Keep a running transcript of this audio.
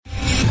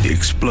The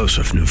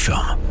explosive new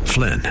film,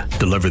 Flynn,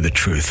 deliver the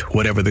truth,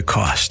 whatever the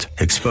cost,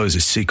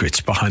 exposes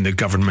secrets behind the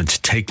government's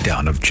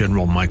takedown of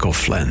General Michael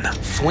Flynn.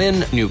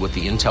 Flynn knew what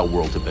the intel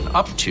world had been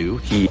up to.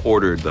 He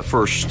ordered the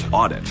first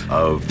audit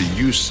of the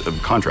use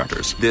of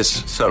contractors.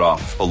 This set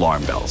off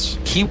alarm bells.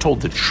 He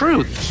told the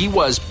truth. He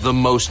was the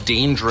most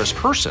dangerous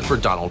person for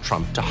Donald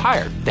Trump to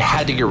hire. They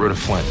had to get rid of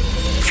Flynn.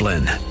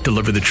 Flynn,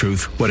 deliver the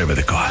truth, whatever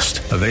the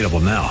cost. Available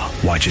now.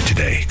 Watch it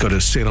today. Go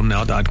to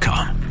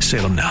salemnow.com.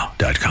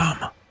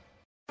 salemnow.com.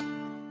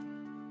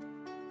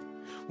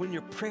 When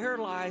your prayer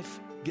life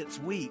gets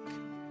weak,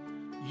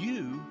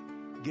 you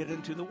get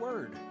into the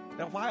Word.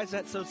 Now, why is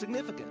that so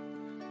significant?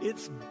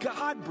 It's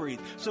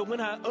God-breathed. So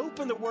when I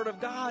open the Word of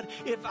God,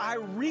 if I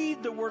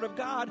read the Word of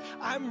God,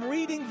 I'm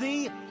reading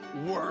the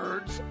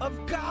words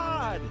of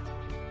God.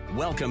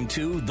 Welcome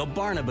to The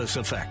Barnabas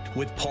Effect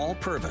with Paul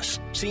Purvis,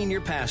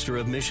 Senior Pastor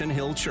of Mission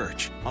Hill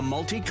Church, a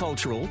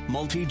multicultural,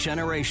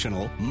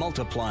 multi-generational,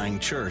 multiplying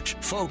church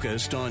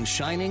focused on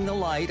shining the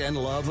light and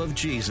love of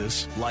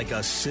Jesus like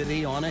a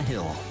city on a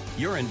hill.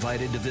 You're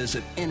invited to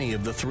visit any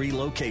of the 3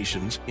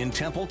 locations in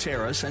Temple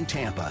Terrace and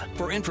Tampa.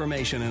 For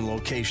information and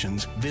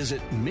locations,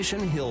 visit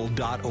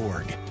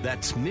missionhill.org.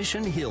 That's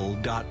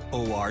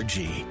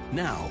missionhill.org.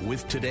 Now,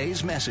 with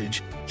today's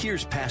message,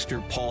 here's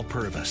Pastor Paul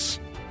Purvis.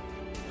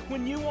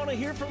 When you want to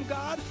hear from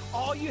God,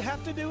 all you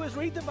have to do is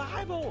read the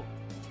Bible.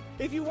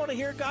 If you want to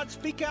hear God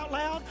speak out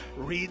loud,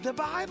 read the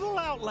Bible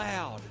out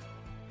loud.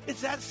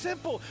 It's that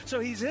simple. So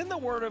he's in the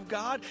Word of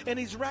God, and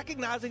he's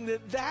recognizing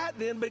that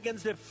then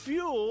begins to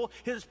fuel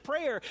his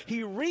prayer.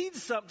 He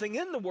reads something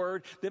in the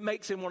Word that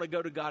makes him want to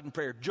go to God in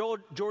prayer.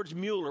 George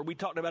Mueller, we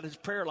talked about his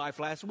prayer life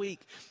last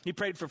week. He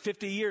prayed for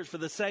 50 years for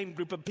the same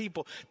group of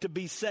people to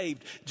be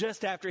saved.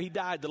 Just after he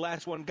died, the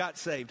last one got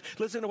saved.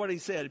 Listen to what he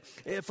said.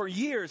 For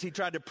years, he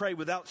tried to pray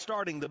without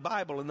starting the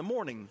Bible in the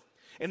morning.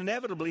 And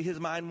inevitably, his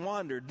mind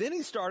wandered. Then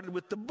he started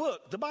with the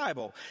book, the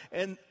Bible.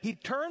 And he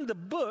turned the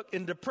book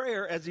into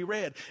prayer as he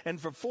read. And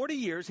for 40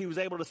 years, he was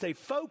able to stay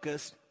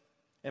focused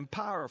and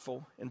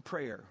powerful in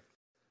prayer.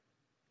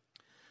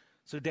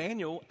 So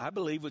Daniel, I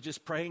believe, was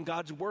just praying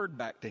God's word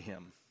back to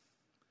him.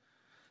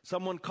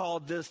 Someone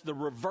called this the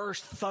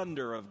reverse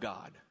thunder of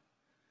God.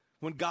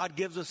 When God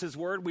gives us his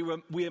word,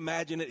 we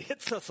imagine it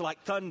hits us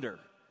like thunder.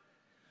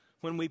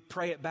 When we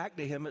pray it back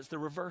to him, it's the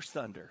reverse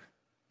thunder.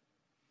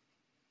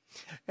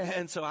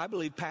 And so I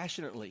believe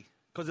passionately,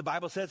 because the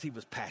Bible says he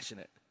was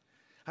passionate.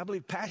 I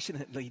believe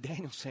passionately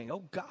Daniel's saying,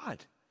 oh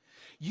God,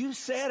 you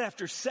said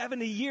after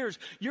 70 years,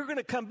 you're going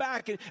to come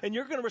back and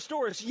you're going to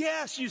restore us.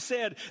 Yes, you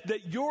said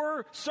that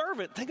your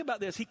servant, think about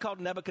this, he called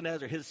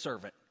Nebuchadnezzar his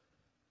servant.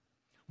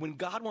 When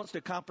God wants to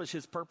accomplish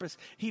his purpose,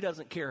 he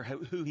doesn't care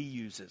who he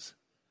uses.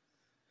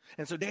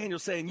 And so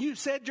Daniel's saying, you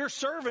said your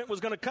servant was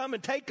going to come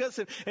and take us,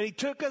 and he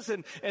took us,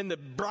 and the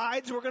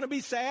brides were going to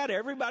be sad.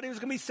 Everybody was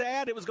going to be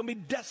sad. It was going to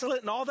be desolate,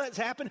 and all that's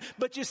happened.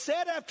 But you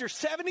said after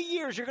 70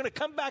 years, you're going to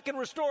come back and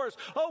restore us.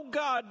 Oh,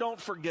 God,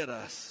 don't forget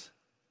us.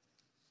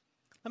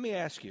 Let me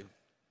ask you,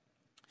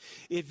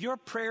 if your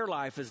prayer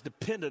life is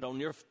dependent on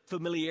your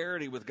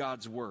familiarity with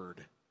God's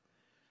word,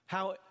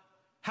 how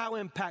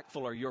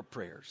impactful are your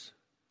prayers?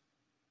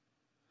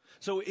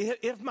 So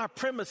if my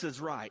premise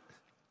is right,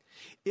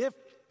 if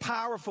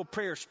powerful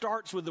prayer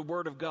starts with the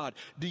Word of God,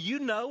 do you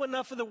know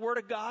enough of the Word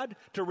of God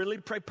to really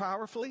pray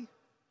powerfully?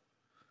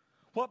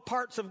 What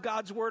parts of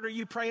God's Word are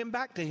you praying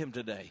back to him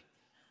today?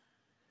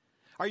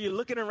 Are you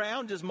looking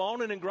around just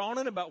moaning and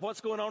groaning about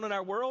what's going on in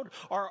our world?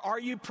 Or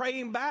are you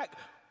praying back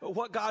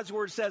what God's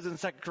Word says in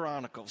 2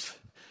 Chronicles?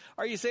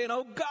 Are you saying,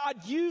 oh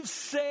God, you've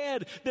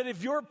said that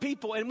if your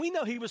people, and we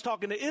know he was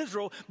talking to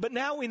Israel, but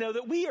now we know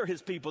that we are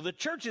his people, the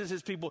church is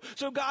his people.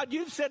 So God,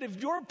 you've said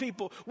if your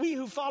people, we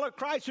who follow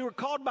Christ, who are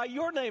called by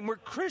your name, we're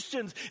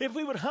Christians, if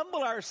we would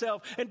humble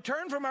ourselves and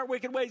turn from our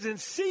wicked ways and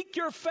seek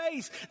your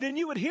face, then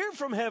you would hear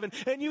from heaven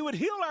and you would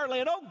heal our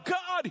land. Oh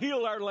God,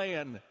 heal our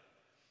land.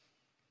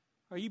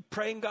 Are you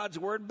praying God's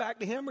word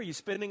back to him? Or are you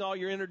spending all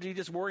your energy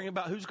just worrying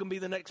about who's going to be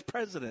the next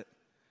president?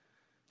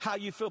 How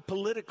you feel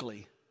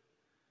politically?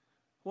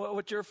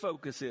 What your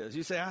focus is.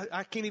 You say,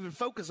 I can't even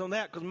focus on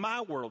that because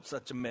my world's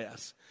such a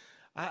mess.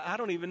 I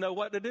don't even know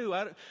what to do.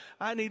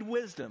 I need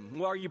wisdom.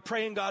 Well, are you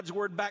praying God's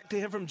word back to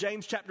him from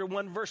James chapter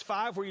 1, verse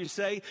 5, where you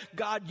say,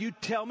 God, you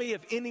tell me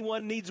if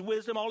anyone needs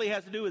wisdom, all he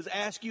has to do is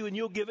ask you and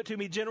you'll give it to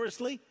me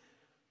generously?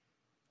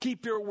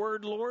 Keep your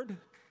word, Lord.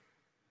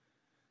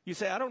 You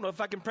say, I don't know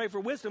if I can pray for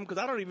wisdom because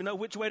I don't even know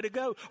which way to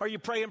go. Are you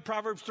praying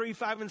Proverbs 3,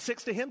 5, and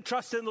 6 to him?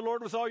 Trust in the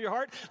Lord with all your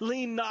heart.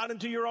 Lean not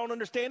into your own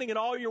understanding. In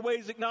all your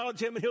ways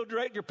acknowledge him and he'll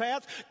direct your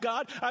paths.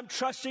 God, I'm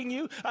trusting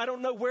you. I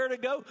don't know where to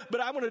go,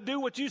 but I'm going to do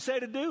what you say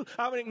to do.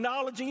 I'm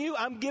acknowledging you.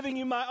 I'm giving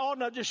you my all.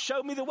 Now just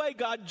show me the way,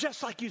 God,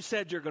 just like you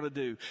said you're going to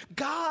do.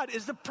 God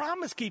is the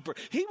promise keeper.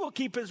 He will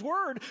keep his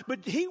word, but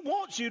he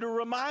wants you to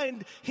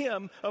remind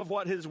him of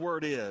what his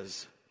word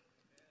is.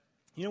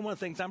 You know one of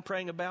the things I'm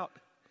praying about?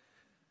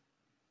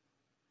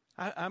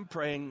 I'm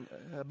praying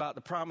about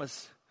the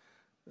promise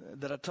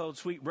that I told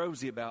Sweet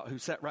Rosie about, who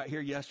sat right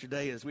here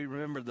yesterday as we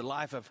remembered the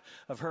life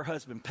of her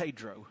husband,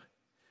 Pedro.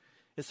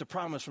 It's the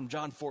promise from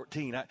John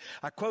 14.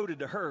 I quoted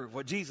to her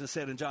what Jesus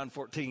said in John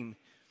 14.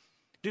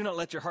 Do not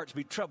let your hearts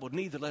be troubled,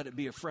 neither let it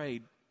be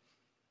afraid.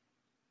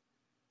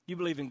 You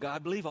believe in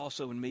God, believe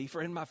also in me.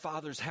 For in my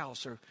Father's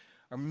house are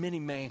many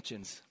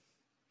mansions.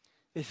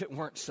 If it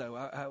weren't so,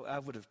 I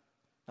would have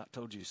not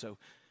told you so.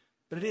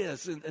 But it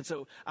is, and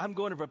so I'm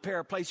going to prepare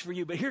a place for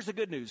you. But here's the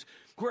good news.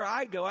 Where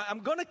I go, I'm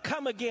going to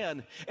come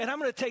again, and I'm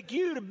going to take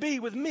you to be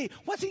with me.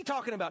 What's he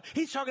talking about?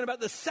 He's talking about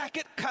the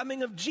second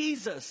coming of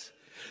Jesus.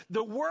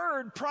 The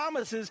Word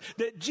promises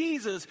that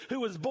Jesus, who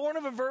was born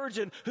of a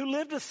virgin, who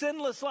lived a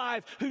sinless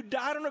life, who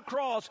died on a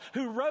cross,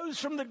 who rose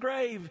from the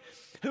grave,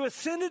 who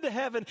ascended to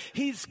heaven,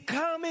 he's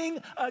coming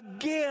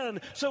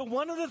again. So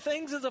one of the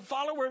things as a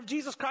follower of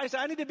Jesus Christ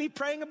I need to be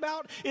praying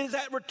about is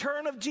that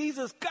return of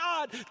Jesus.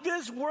 God,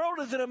 this world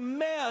is in a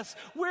mess.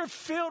 We're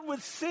filled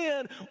with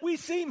sin. We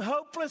seem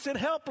hopeless and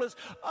helpless.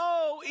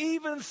 Oh,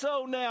 even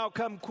so now,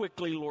 come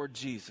quickly, Lord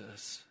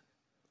Jesus.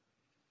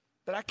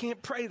 But I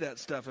can't pray that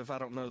stuff if I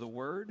don't know the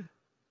Word.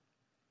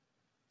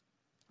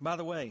 By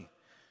the way,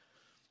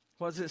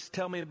 what does this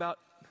tell me about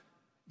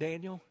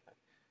Daniel?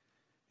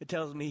 It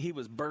tells me he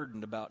was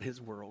burdened about his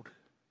world.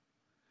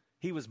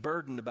 He was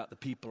burdened about the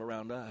people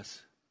around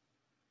us.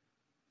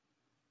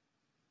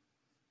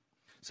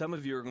 Some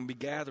of you are going to be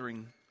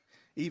gathering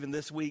even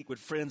this week with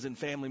friends and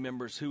family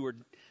members who are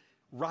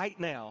right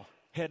now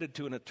headed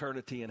to an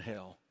eternity in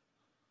hell.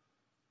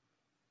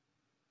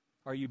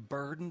 Are you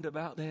burdened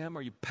about them?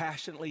 Are you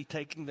passionately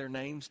taking their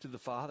names to the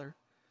Father?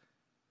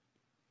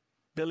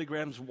 Billy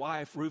Graham's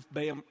wife, Ruth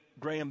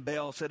Graham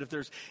Bell, said if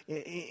there's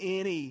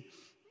any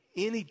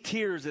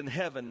tears in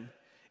heaven,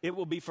 it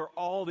will be for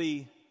all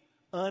the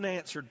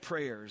unanswered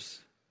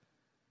prayers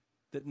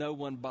that no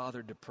one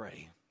bothered to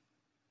pray.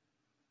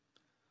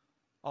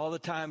 All the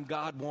time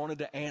God wanted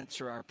to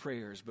answer our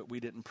prayers, but we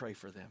didn't pray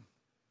for them.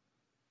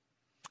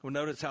 Well,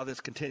 notice how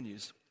this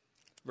continues.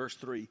 Verse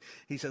 3,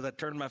 he says, I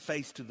turned my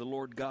face to the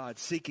Lord God,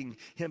 seeking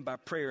him by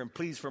prayer and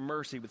pleas for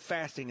mercy with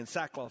fasting and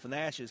sackcloth and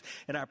ashes.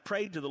 And I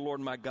prayed to the Lord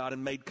my God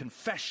and made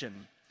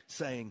confession,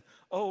 saying,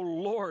 O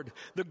Lord,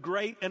 the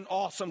great and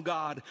awesome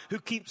God, who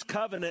keeps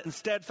covenant and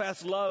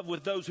steadfast love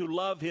with those who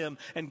love him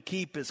and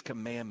keep his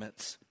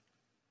commandments.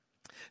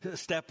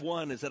 Step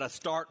one is that I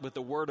start with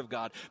the Word of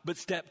God. But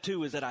step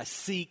two is that I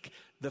seek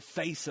the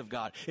face of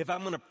God. If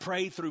I'm going to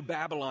pray through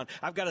Babylon,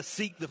 I've got to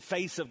seek the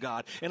face of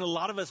God. And a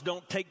lot of us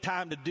don't take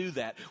time to do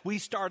that. We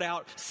start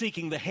out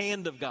seeking the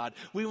hand of God.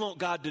 We want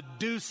God to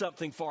do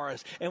something for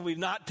us. And we've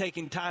not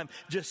taken time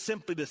just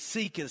simply to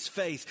seek his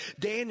face.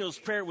 Daniel's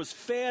prayer was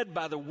fed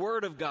by the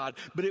Word of God,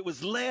 but it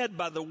was led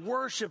by the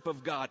worship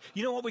of God.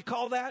 You know what we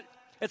call that?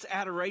 It's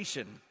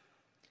adoration.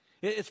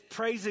 It's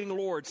praising the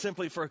Lord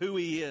simply for who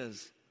he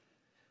is.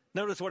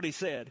 Notice what he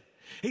said.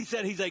 He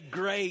said he's a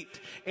great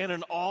and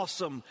an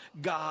awesome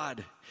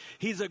God.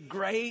 He's a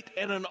great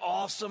and an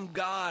awesome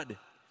God.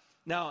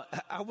 Now,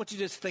 I want you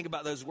to just think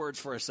about those words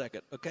for a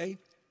second, okay?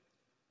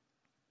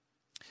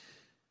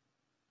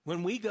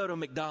 When we go to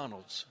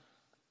McDonald's,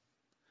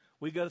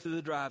 we go through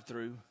the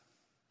drive-thru,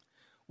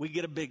 we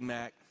get a Big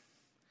Mac,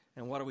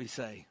 and what do we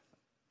say?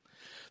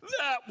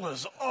 That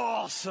was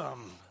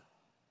awesome.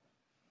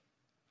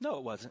 No,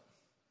 it wasn't.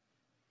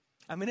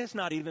 I mean, it's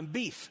not even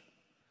beef.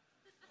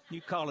 You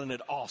calling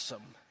it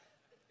awesome.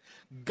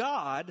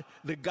 God,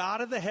 the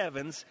God of the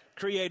heavens,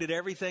 created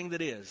everything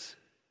that is.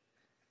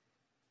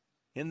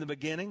 In the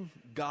beginning,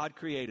 God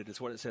created,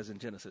 is what it says in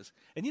Genesis.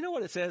 And you know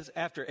what it says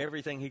after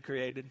everything he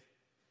created?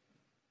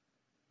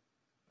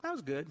 That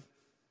was good.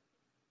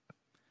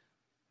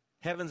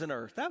 Heavens and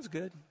earth, that was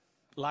good.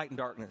 Light and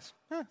darkness,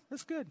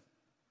 that's good.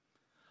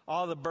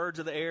 All the birds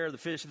of the air, the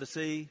fish of the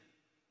sea,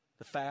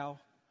 the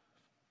fowl,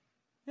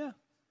 yeah,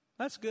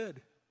 that's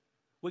good.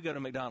 We go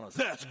to McDonald's.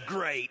 That's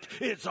great.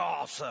 It's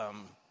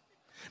awesome.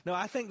 No,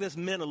 I think this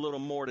meant a little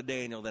more to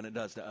Daniel than it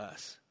does to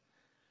us.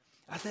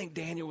 I think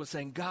Daniel was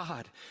saying,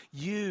 God,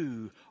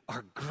 you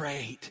are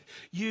great.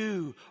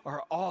 You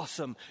are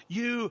awesome.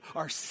 You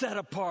are set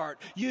apart.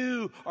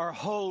 You are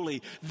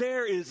holy.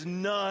 There is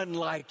none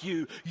like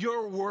you.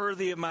 You're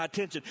worthy of my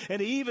attention.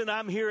 And even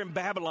I'm here in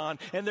Babylon,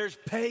 and there's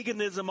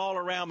paganism all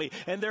around me,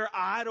 and there's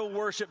idol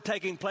worship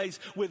taking place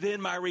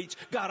within my reach.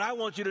 God, I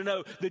want you to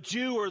know that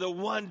you are the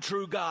one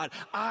true God.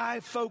 I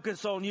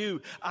focus on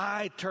you.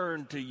 I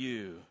turn to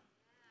you.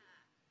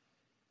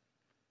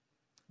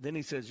 Then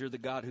he says, you're the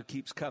God who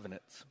keeps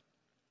covenants.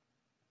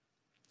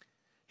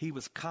 He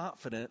was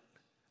confident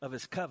of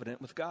his covenant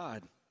with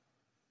God.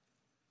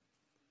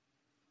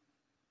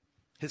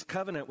 His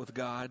covenant with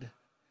God,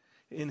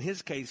 in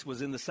his case,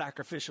 was in the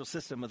sacrificial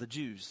system of the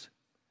Jews.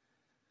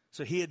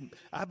 So he had,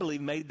 I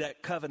believe, made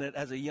that covenant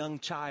as a young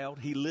child.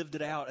 He lived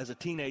it out as a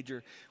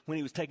teenager when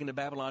he was taken to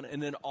Babylon.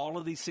 And then all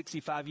of these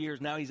 65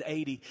 years, now he's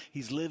 80,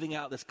 he's living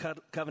out this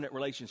covenant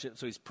relationship.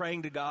 So he's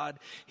praying to God.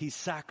 He's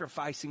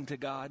sacrificing to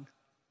God.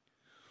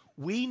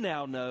 We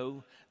now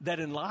know that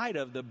in light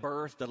of the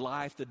birth, the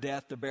life, the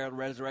death, the burial, the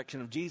resurrection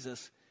of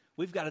Jesus,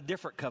 we've got a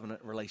different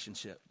covenant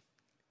relationship.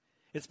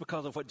 It's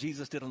because of what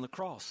Jesus did on the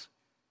cross.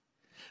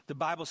 The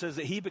Bible says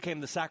that he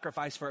became the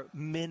sacrifice for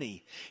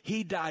many.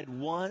 He died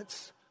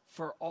once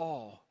for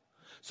all.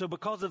 So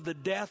because of the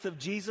death of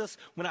Jesus,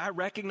 when I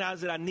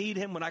recognize that I need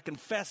him, when I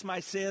confess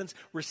my sins,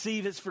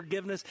 receive his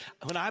forgiveness,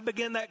 when I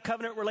begin that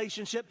covenant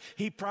relationship,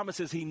 he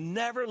promises he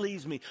never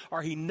leaves me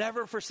or he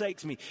never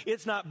forsakes me.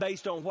 It's not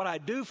based on what I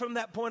do from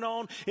that point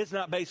on. It's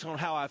not based on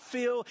how I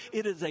feel.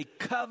 It is a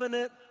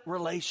covenant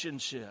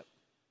relationship.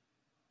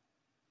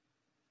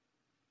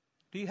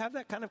 Do you have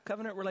that kind of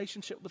covenant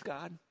relationship with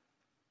God?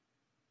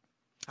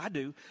 I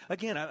do.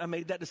 Again, I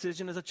made that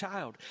decision as a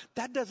child.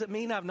 That doesn't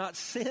mean I've not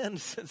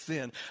sinned since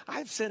then.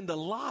 I've sinned a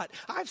lot.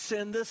 I've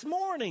sinned this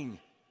morning.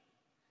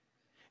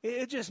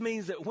 It just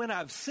means that when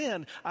I've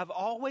sinned, I've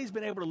always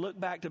been able to look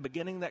back to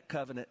beginning that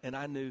covenant, and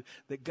I knew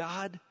that,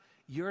 God,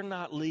 you're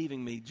not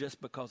leaving me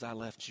just because I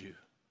left you.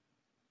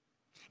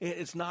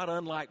 It's not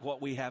unlike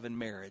what we have in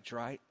marriage,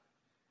 right?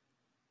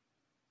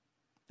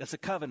 That's a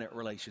covenant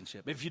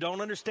relationship. If you don't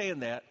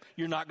understand that,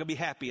 you're not going to be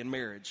happy in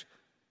marriage.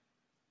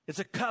 It's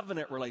a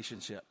covenant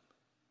relationship.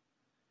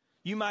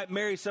 You might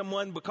marry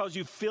someone because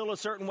you feel a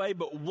certain way,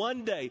 but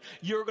one day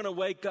you're going to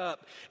wake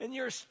up and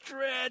you're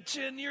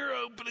stretching, you're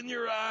opening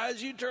your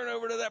eyes, you turn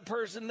over to that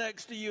person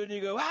next to you and you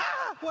go,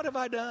 what have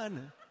I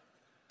done?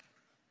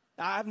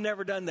 I've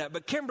never done that,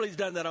 but Kimberly's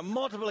done that on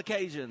multiple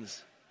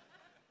occasions.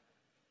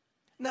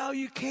 No,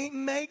 you can't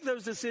make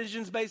those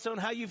decisions based on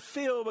how you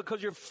feel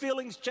because your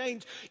feelings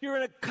change. You're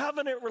in a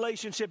covenant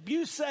relationship.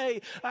 You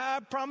say, I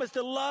promise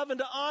to love and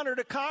to honor,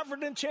 to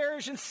comfort and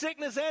cherish in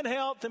sickness and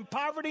health, in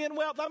poverty and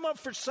wealth. I'm going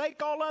to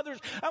forsake all others.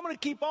 I'm going to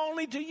keep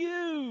only to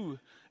you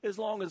as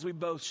long as we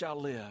both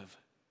shall live.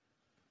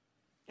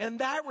 And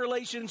that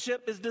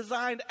relationship is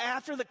designed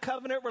after the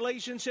covenant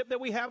relationship that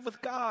we have with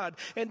God.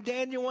 And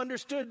Daniel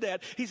understood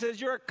that. He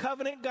says, you're a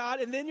covenant God,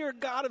 and then you're a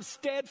God of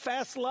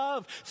steadfast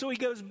love. So he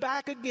goes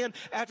back again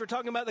after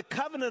talking about the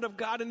covenant of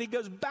God, and he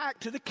goes back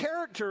to the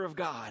character of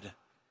God.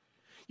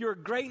 You're a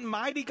great and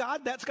mighty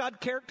God. That's God's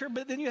character,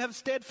 but then you have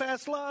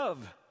steadfast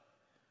love.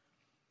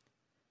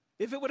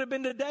 If it would have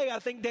been today, I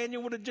think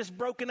Daniel would have just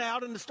broken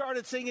out and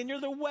started singing,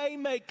 you're the way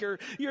maker,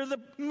 you're the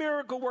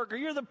miracle worker,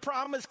 you're the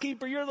promise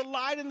keeper, you're the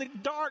light in the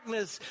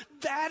darkness.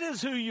 That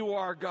is who you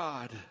are,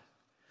 God.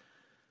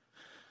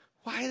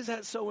 Why is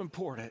that so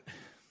important?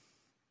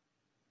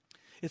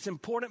 It's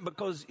important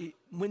because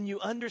when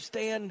you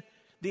understand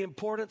the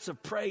importance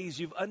of praise,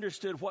 you've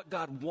understood what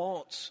God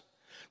wants.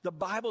 The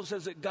Bible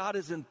says that God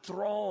is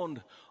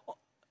enthroned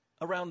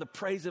around the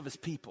praise of his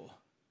people.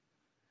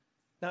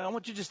 Now, I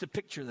want you just to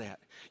picture that.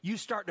 You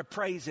start to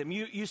praise him.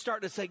 You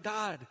start to say,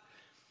 God,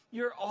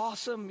 you're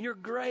awesome. You're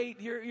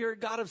great. You're a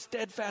God of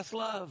steadfast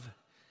love.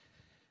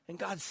 And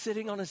God's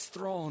sitting on his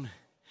throne.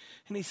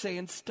 And he's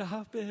saying,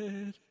 stop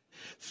it.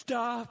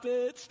 Stop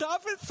it.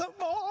 Stop it some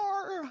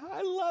more.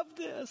 I love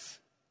this.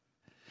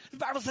 The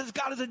Bible says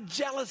God is a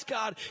jealous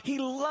God. He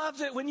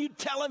loves it when you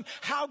tell him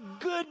how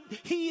good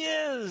he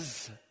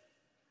is.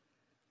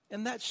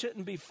 And that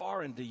shouldn't be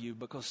foreign to you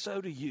because so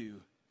do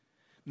you.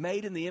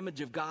 Made in the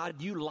image of God,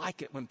 you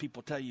like it when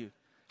people tell you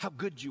how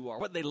good you are,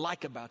 what they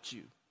like about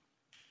you.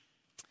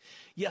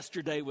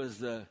 Yesterday was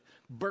the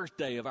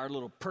birthday of our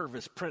little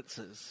Purvis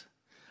princess.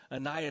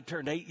 Anaya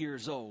turned 8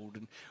 years old,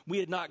 and we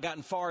had not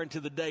gotten far into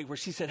the day where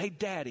she said, hey,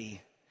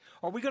 Daddy,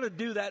 are we going to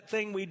do that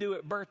thing we do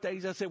at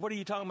birthdays? I said, what are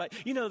you talking about?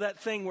 You know that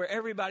thing where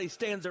everybody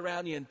stands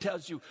around you and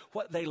tells you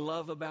what they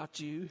love about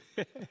you?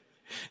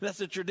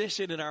 That's a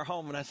tradition in our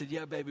home. And I said,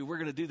 yeah, baby, we're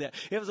going to do that.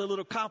 It was a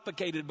little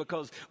complicated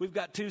because we've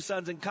got 2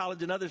 sons in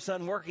college, another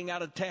son working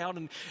out of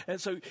town.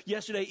 And so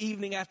yesterday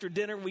evening after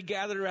dinner, we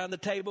gathered around the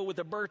table with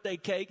a birthday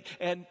cake.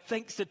 And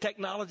thanks to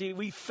technology,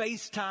 we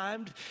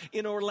FaceTimed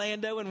in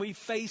Orlando and we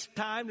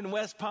FaceTimed in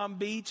West Palm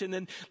Beach. And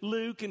then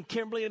Luke and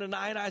Kimberly and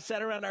I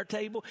sat around our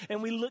table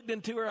and we looked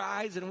into her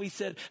eyes and we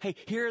said, hey,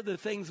 here are the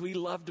things we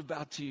loved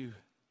about you.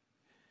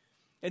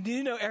 And do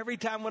you know every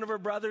time one of her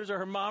brothers or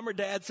her mom or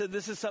dad said,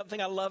 this is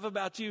something I love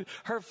about you,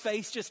 her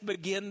face just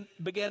began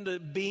to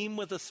beam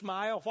with a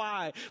smile.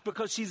 Why?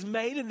 Because she's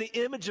made in the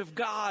image of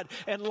God.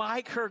 And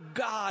like her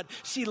God,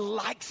 she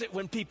likes it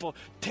when people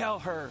tell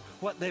her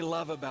what they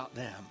love about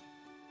them.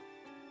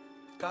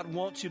 God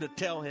wants you to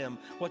tell him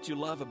what you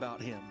love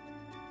about him.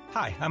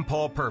 Hi, I'm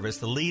Paul Purvis,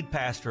 the lead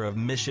pastor of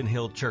Mission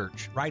Hill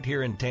Church right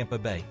here in Tampa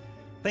Bay.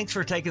 Thanks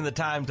for taking the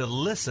time to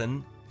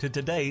listen to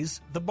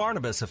today's The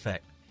Barnabas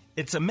Effect.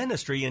 It's a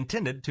ministry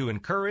intended to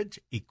encourage,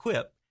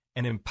 equip,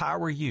 and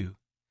empower you.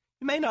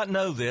 You may not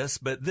know this,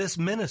 but this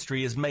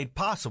ministry is made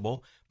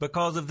possible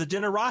because of the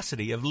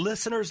generosity of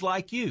listeners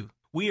like you.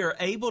 We are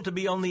able to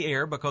be on the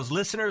air because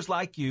listeners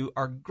like you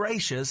are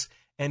gracious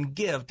and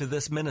give to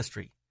this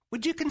ministry.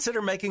 Would you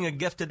consider making a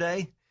gift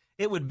today?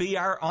 It would be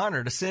our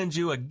honor to send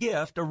you a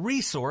gift, a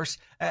resource,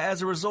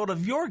 as a result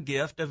of your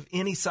gift of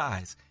any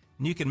size.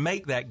 And you can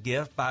make that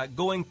gift by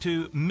going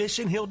to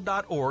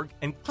missionhill.org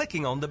and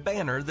clicking on the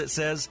banner that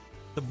says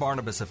The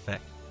Barnabas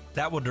Effect.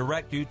 That will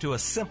direct you to a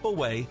simple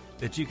way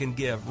that you can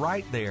give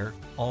right there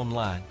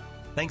online.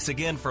 Thanks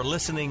again for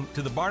listening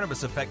to The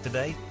Barnabas Effect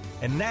today.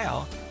 And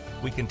now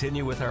we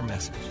continue with our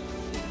message.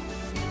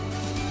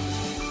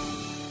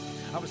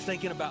 I was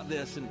thinking about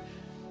this, and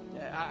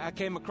I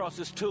came across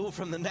this tool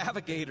from the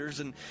Navigators,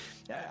 and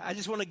I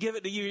just want to give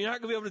it to you. You're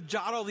not going to be able to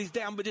jot all these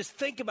down, but just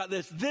think about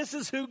this. This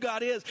is who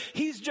God is.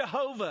 He's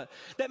Jehovah.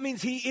 That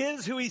means he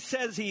is who he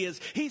says he is.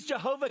 He's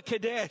Jehovah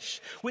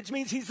Kadesh, which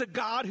means he's the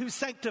God who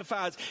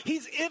sanctifies.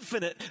 He's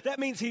infinite. That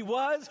means he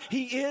was,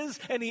 he is,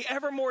 and he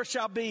evermore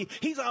shall be.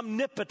 He's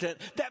omnipotent.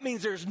 That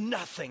means there's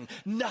nothing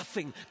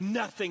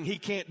he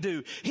can't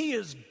do. He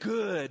is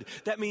good.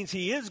 That means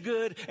he is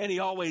good, and he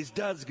always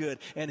does good.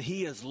 And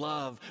he is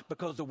love,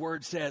 because the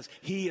word says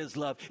he is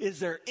love.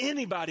 Is there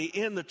anybody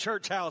in the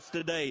church house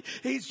today?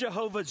 He's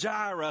Jehovah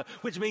Jireh,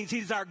 which means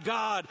he's our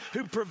God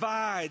who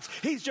provides.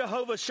 He's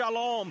Jehovah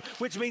Shalom,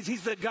 which means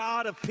he's the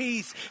God of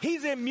peace.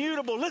 He's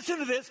immutable. Listen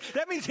to this.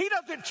 That means he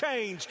doesn't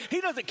change. He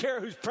doesn't care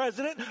who's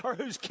president or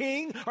who's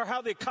king or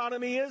how the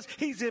economy is.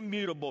 He's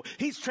immutable.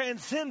 He's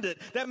transcendent.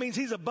 That means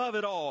he's above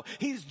it all.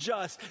 He's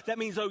just. That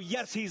means, oh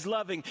yes, he's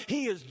loving.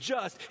 He is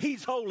just.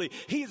 He's holy.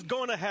 He's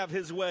going to have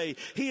his way.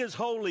 He is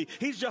holy.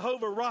 He's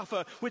Jehovah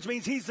Rapha, which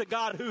means he's the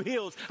God who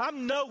heals.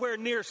 I'm nowhere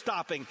near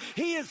stopping.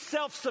 He is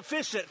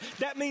self-sufficient.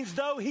 That means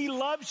though he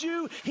loves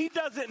you, he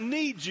doesn't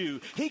need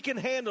you. He can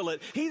handle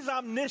it. He's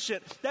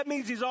omniscient. That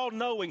means he's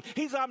all-knowing.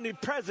 He's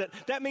omnipresent.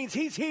 That means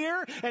he's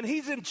here and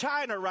he's in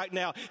China right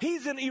now.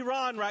 He's in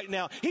Iran right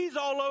now. He's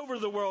all over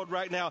the world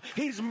right now.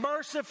 He's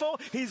merciful.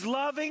 He's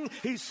loving.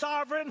 He's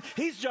sovereign.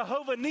 He's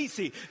Jehovah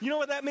Nisi. You know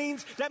what that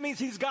means? That means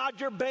he's God,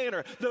 your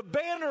banner. The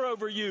banner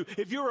over you,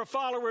 if you're a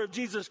follower of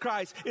Jesus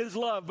Christ, is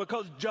love,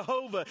 because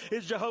Jehovah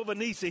is Jehovah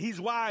Nisi. He's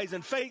wise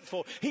and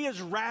faithful. He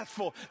is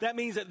wrathful. That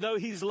means that though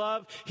he's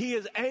love, he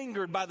is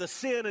angered by the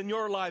sin in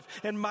your life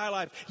and my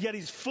life, yet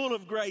he's full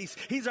of grace.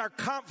 He's our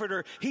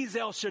comforter. He's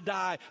El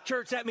Shaddai.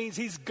 Church, that means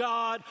he's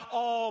God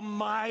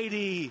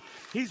Almighty.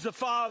 He's the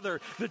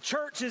Father. The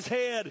church is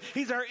head.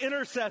 He's our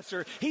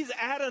intercessor. He's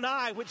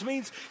Adonai, which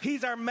means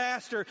he's our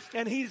master,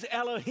 and he's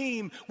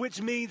Elohim,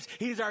 which means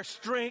he's our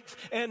strength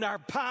and our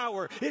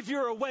power. If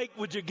you're awake,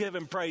 would you give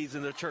him praise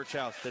in the church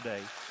house today?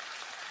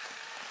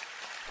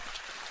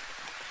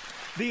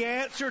 The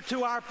answer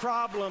to our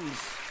problems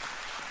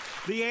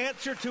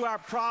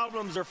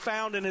are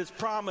found in his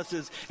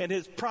promises, and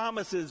his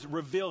promises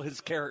reveal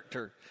his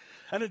character.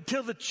 And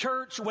until the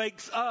church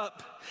wakes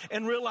up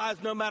and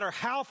realizes no matter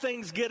how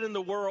things get in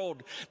the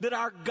world, that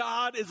our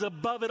God is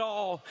above it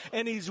all,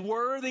 and he's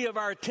worthy of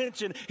our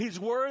attention, he's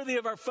worthy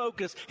of our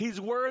focus, he's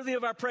worthy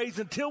of our praise,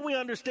 until we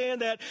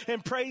understand that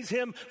and praise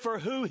him for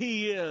who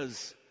he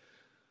is,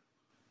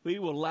 we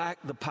will lack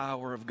the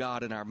power of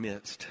God in our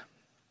midst.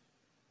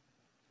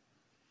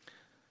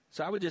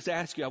 So I would just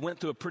ask you, I went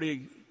through a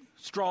pretty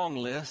strong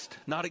list,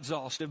 not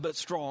exhaustive, but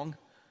strong.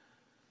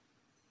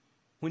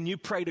 When you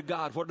pray to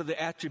God, what are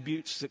the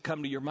attributes that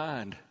come to your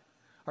mind?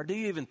 Or do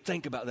you even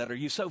think about that? Are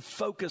you so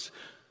focused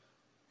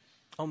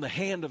on the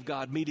hand of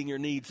God meeting your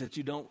needs that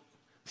you don't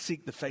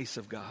seek the face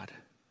of God?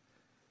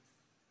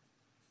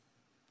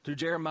 Through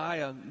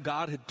Jeremiah,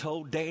 God had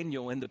told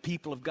Daniel and the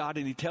people of God,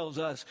 and he tells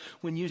us,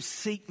 when you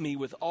seek me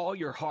with all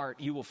your heart,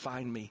 you will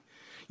find me.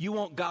 You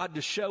want God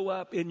to show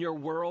up in your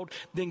world,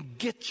 then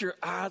get your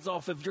eyes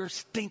off of your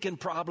stinking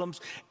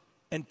problems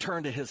and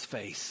turn to his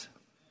face.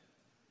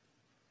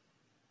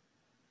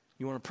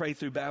 You want to pray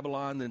through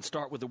Babylon, then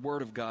start with the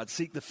word of God.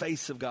 Seek the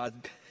face of God,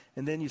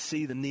 and then you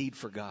see the need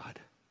for God.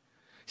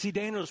 See,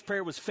 Daniel's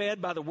prayer was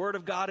fed by the word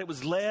of God. It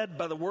was led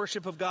by the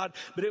worship of God,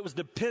 but it was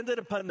dependent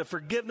upon the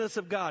forgiveness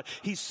of God.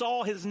 He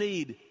saw his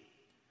need.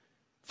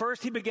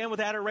 First, he began with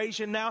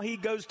adoration. Now he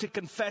goes to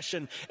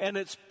confession, and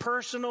it's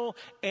personal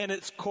and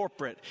it's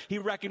corporate. He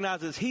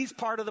recognizes he's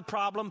part of the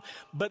problem,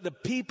 but the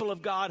people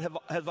of God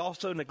have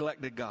also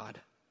neglected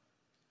God.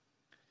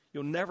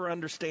 You'll never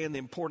understand the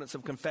importance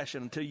of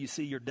confession until you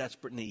see your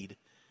desperate need.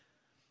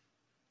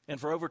 And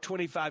for over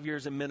 25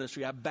 years in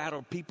ministry, I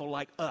battled people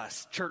like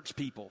us, church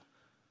people,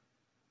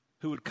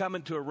 who would come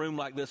into a room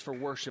like this for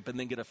worship and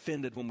then get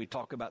offended when we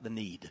talk about the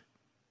need.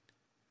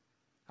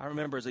 I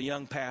remember as a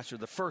young pastor,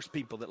 the first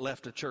people that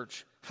left a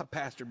church I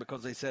pastored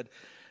because they said,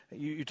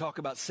 you talk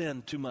about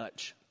sin too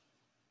much.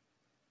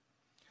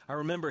 I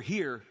remember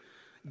here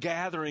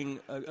gathering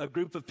a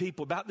group of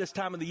people about this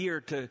time of the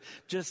year to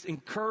just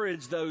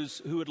encourage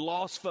those who had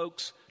lost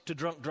folks to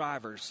drunk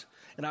drivers.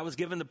 And I was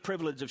given the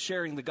privilege of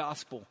sharing the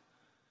gospel.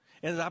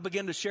 And as I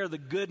began to share the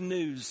good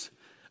news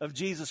of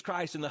Jesus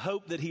Christ and the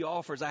hope that he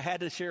offers, I had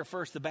to share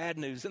first the bad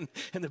news. And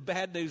the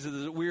bad news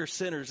is that we're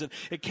sinners. And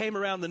it came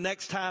around the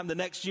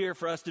next year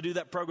for us to do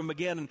that program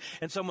again.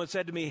 And someone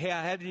said to me, hey,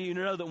 how did you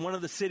know that one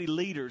of the city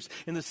leaders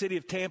in the city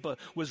of Tampa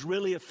was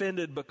really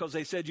offended because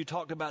they said you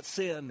talked about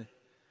sin?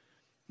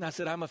 And I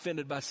said, I'm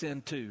offended by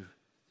sin too.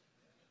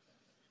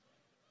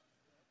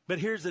 But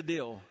here's the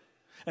deal.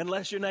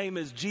 Unless your name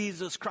is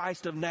Jesus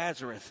Christ of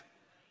Nazareth,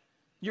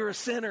 you're a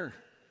sinner.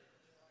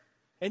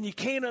 And you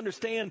can't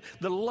understand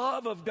the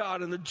love of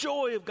God and the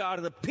joy of God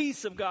and the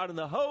peace of God and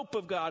the hope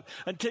of God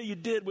until you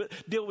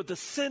deal with the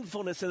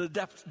sinfulness and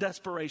the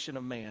desperation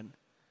of man.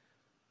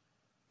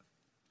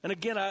 And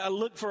again, I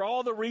look for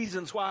all the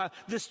reasons why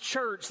this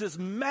church, this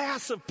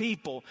mass of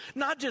people,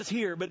 not just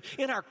here, but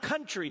in our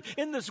country,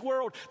 in this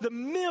world, the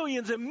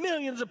millions and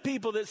millions of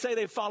people that say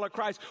they follow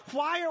Christ,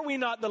 why are we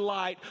not the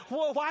light?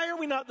 Why are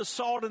we not the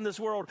salt in this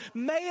world?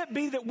 May it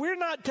be that we're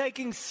not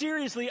taking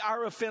seriously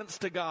our offense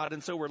to God,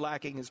 and so we're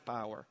lacking his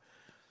power.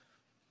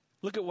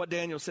 Look at what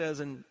Daniel says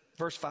in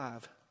verse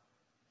 5.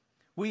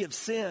 We have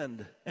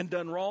sinned and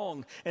done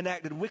wrong and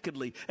acted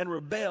wickedly and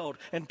rebelled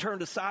and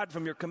turned aside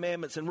from your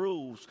commandments and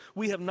rules.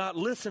 We have not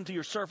listened to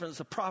your servants,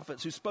 the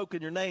prophets, who spoke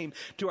in your name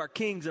to our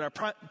kings and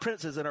our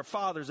princes and our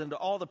fathers and to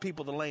all the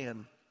people of the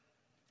land.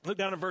 Look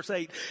down in verse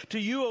 8. To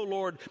you, O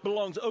Lord,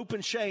 belongs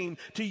open shame.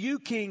 To you,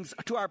 kings,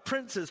 to our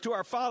princes, to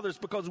our fathers,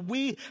 because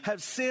we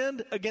have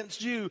sinned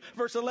against you.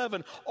 Verse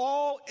 11.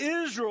 All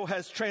Israel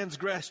has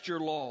transgressed your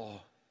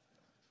law.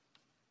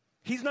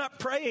 He's not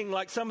praying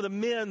like some of the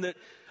men that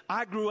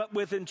I grew up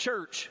with in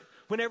church,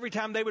 when every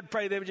time they would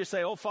pray, they would just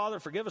say, oh, Father,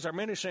 forgive us our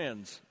many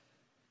sins.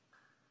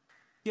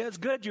 Yeah, it's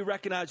good you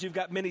recognize you've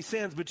got many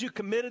sins, but you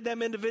committed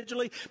them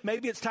individually.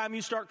 Maybe it's time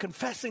you start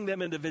confessing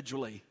them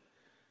individually.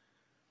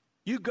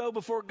 You go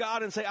before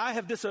God and say, I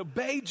have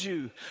disobeyed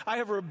you. I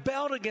have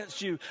rebelled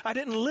against you. I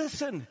didn't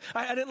listen.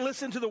 I didn't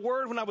listen to the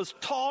word when I was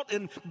taught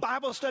in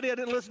Bible study. I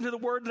didn't listen to the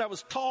word that I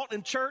was taught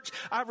in church.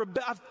 I've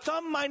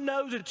thumbed my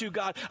nose at you,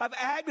 God. I've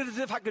acted as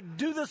if I could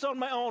do this on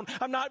my own.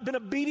 I've not been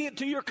obedient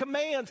to your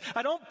commands.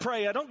 I don't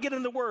pray. I don't get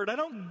in the word. I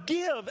don't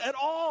give at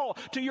all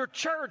to your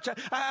church.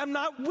 I'm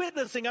not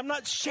witnessing. I'm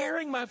not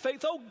sharing my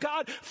faith. Oh,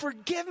 God,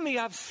 forgive me.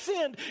 I've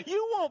sinned.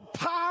 You want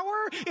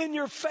power in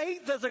your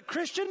faith as a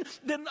Christian?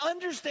 Then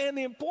understand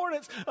the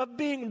importance of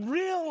being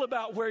real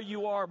about where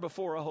you are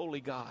before a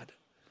holy God.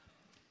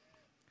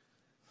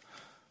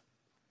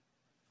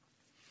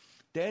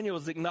 Daniel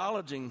is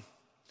acknowledging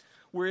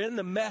we're in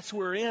the mess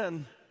we're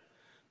in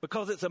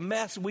because it's a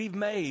mess we've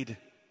made.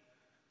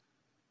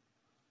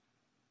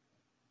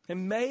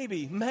 And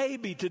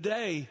maybe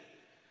today,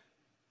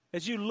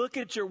 as you look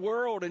at your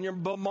world and you're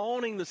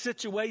bemoaning the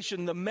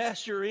situation, the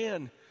mess you're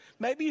in,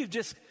 maybe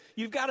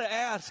you've got to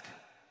ask,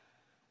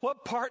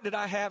 what part did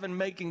I have in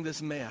making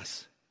this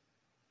mess?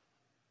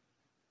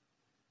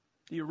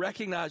 You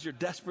recognize your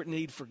desperate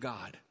need for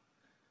God.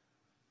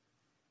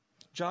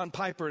 John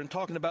Piper, in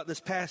talking about this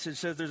passage,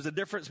 says there's a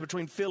difference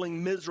between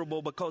feeling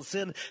miserable because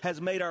sin has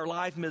made our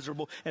life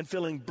miserable and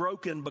feeling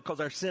broken because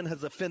our sin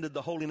has offended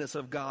the holiness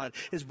of God,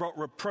 has brought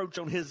reproach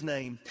on his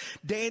name.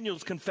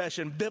 Daniel's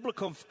confession,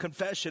 biblical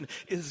confession,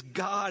 is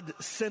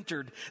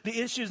God-centered.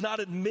 The issue is not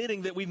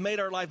admitting that we've made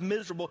our life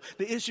miserable.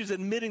 The issue is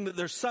admitting that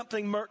there's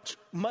something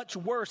much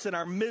worse than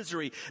our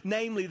misery,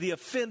 namely the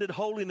offended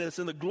holiness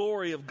and the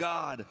glory of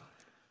God.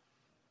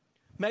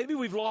 Maybe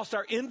we've lost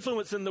our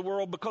influence in the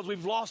world because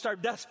we've lost our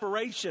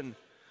desperation.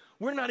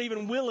 We're not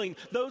even willing,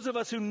 those of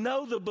us who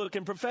know the book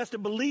and profess to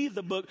believe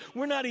the book,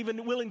 we're not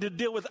even willing to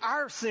deal with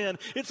our sin.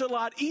 It's a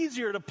lot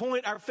easier to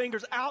point our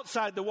fingers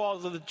outside the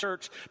walls of the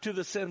church to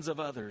the sins of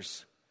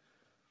others.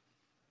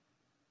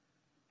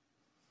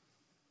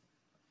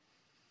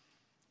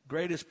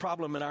 Greatest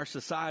problem in our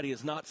society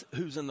is not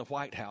who's in the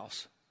White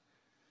House.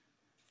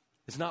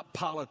 It's not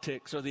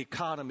politics or the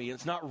economy.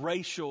 It's not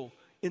racial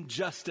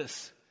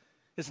injustice.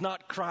 It's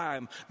not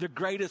crime. The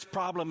greatest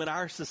problem in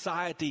our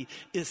society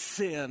is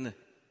sin.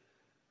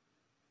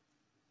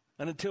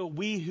 And until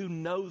we who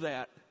know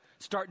that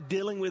start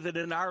dealing with it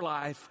in our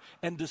life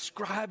and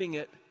describing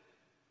it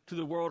to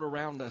the world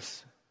around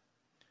us,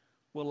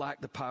 we'll lack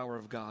the power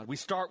of God. We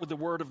start with the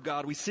Word of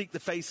God. We seek the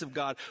face of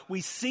God.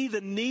 We see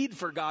the need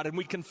for God and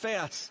we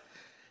confess.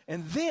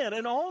 And then,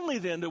 and only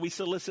then, do we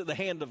solicit the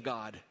hand of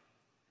God.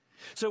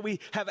 So we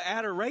have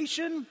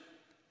adoration,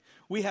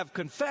 we have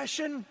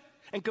confession,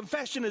 and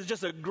confession is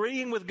just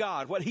agreeing with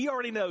God, what he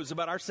already knows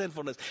about our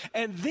sinfulness.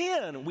 And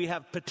then we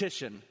have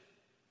petition.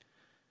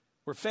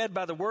 We're fed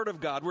by the Word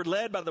of God. We're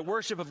led by the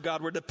worship of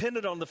God. We're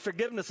dependent on the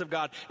forgiveness of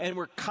God. And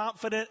we're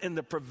confident in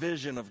the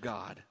provision of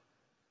God.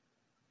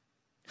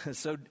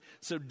 So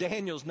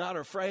Daniel's not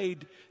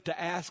afraid to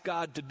ask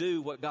God to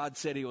do what God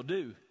said he will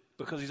do,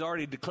 because he's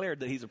already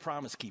declared that he's a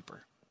promise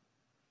keeper.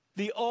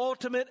 The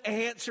ultimate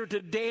answer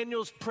to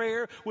Daniel's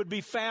prayer would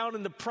be found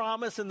in the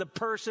promise and the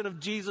person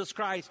of Jesus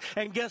Christ.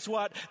 And guess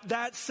what?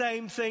 That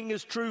same thing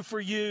is true for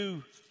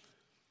you.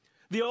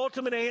 The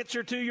ultimate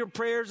answer to your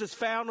prayers is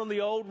found on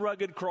the old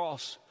rugged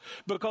cross.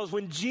 Because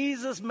when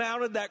Jesus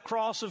mounted that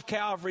cross of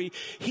Calvary,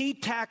 he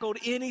tackled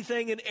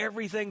anything and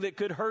everything that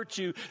could hurt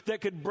you,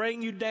 that could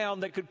bring you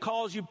down, that could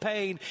cause you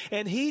pain.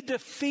 And he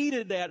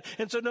defeated that.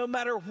 And so no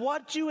matter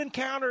what you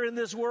encounter in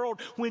this world,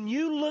 when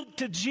you look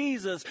to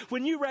Jesus,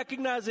 when you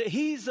recognize that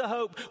he's the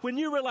hope, when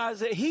you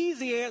realize that he's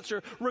the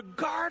answer,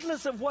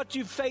 regardless of what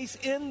you face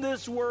in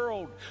this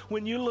world,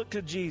 when you look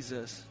to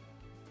Jesus,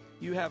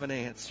 you have an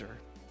answer.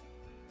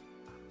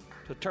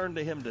 So turn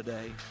to him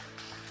today.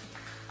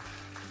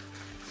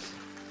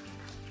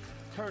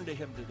 Turn to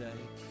him today.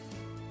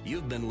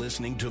 You've been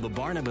listening to The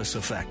Barnabas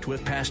Effect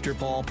with Pastor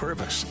Paul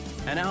Purvis,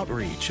 an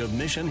outreach of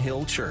Mission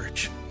Hill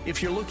Church.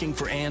 If you're looking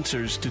for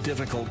answers to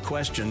difficult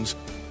questions,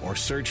 or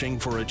searching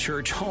for a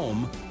church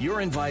home,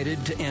 you're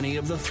invited to any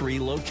of the 3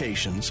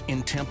 locations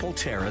in Temple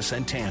Terrace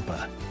and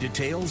Tampa.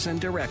 Details and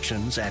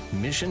directions at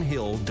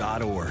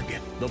missionhill.org.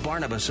 The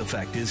Barnabas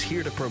Effect is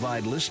here to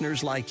provide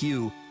listeners like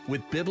you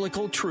with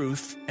biblical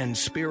truth and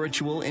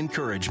spiritual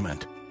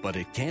encouragement. But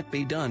it can't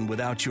be done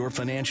without your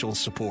financial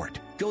support.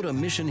 Go to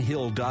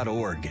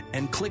missionhill.org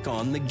and click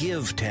on the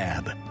Give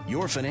tab.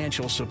 Your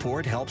financial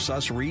support helps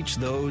us reach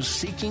those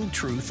seeking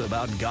truth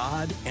about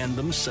God and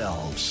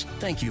themselves.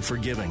 Thank you for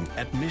giving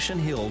at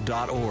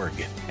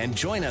missionhill.org. And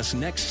join us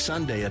next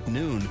Sunday at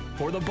noon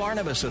for the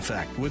Barnabas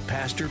Effect with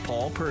Pastor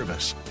Paul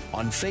Purvis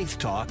on Faith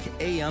Talk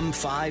AM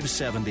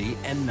 570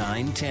 and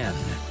 910.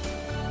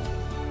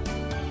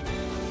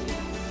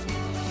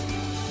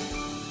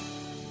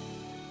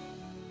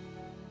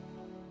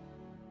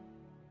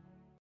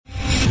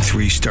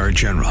 3-star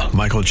General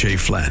Michael J.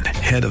 Flynn,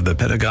 head of the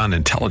Pentagon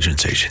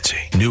Intelligence Agency,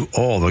 knew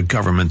all the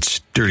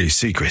government's dirty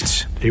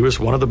secrets. He was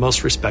one of the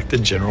most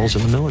respected generals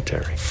in the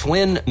military.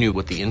 Flynn knew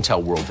what the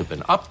intel world had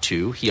been up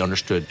to. He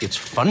understood its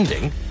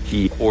funding.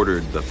 He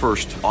ordered the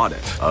first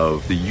audit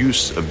of the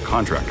use of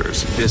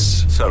contractors.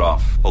 This set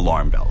off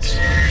alarm bells.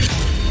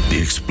 The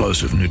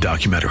explosive new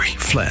documentary,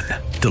 Flynn,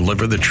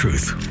 Deliver the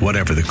Truth,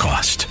 Whatever the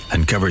Cost,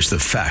 uncovers the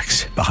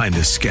facts behind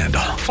this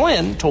scandal.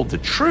 Flynn told the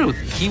truth.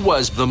 He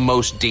was the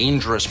most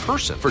dangerous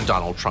person for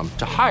Donald Trump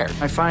to hire.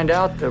 I find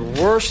out the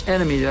worst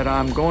enemy that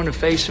I'm going to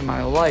face in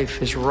my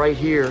life is right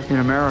here in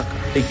America.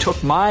 They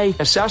took my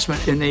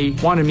assessment and they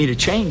wanted me to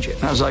change it.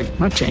 And I was like, I'm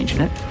not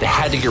changing it. They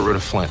had to get rid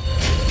of Flynn.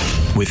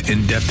 With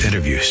in-depth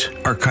interviews,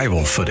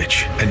 archival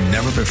footage, and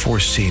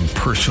never-before-seen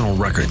personal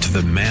records of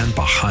the man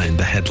behind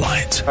the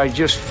headlines. I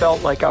just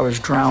felt like I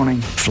was drowning.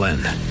 Flynn,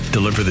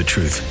 Deliver the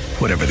Truth,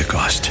 Whatever the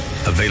Cost.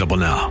 Available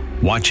now.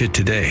 Watch it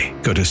today.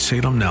 Go to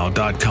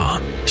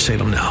salemnow.com.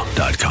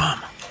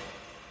 salemnow.com.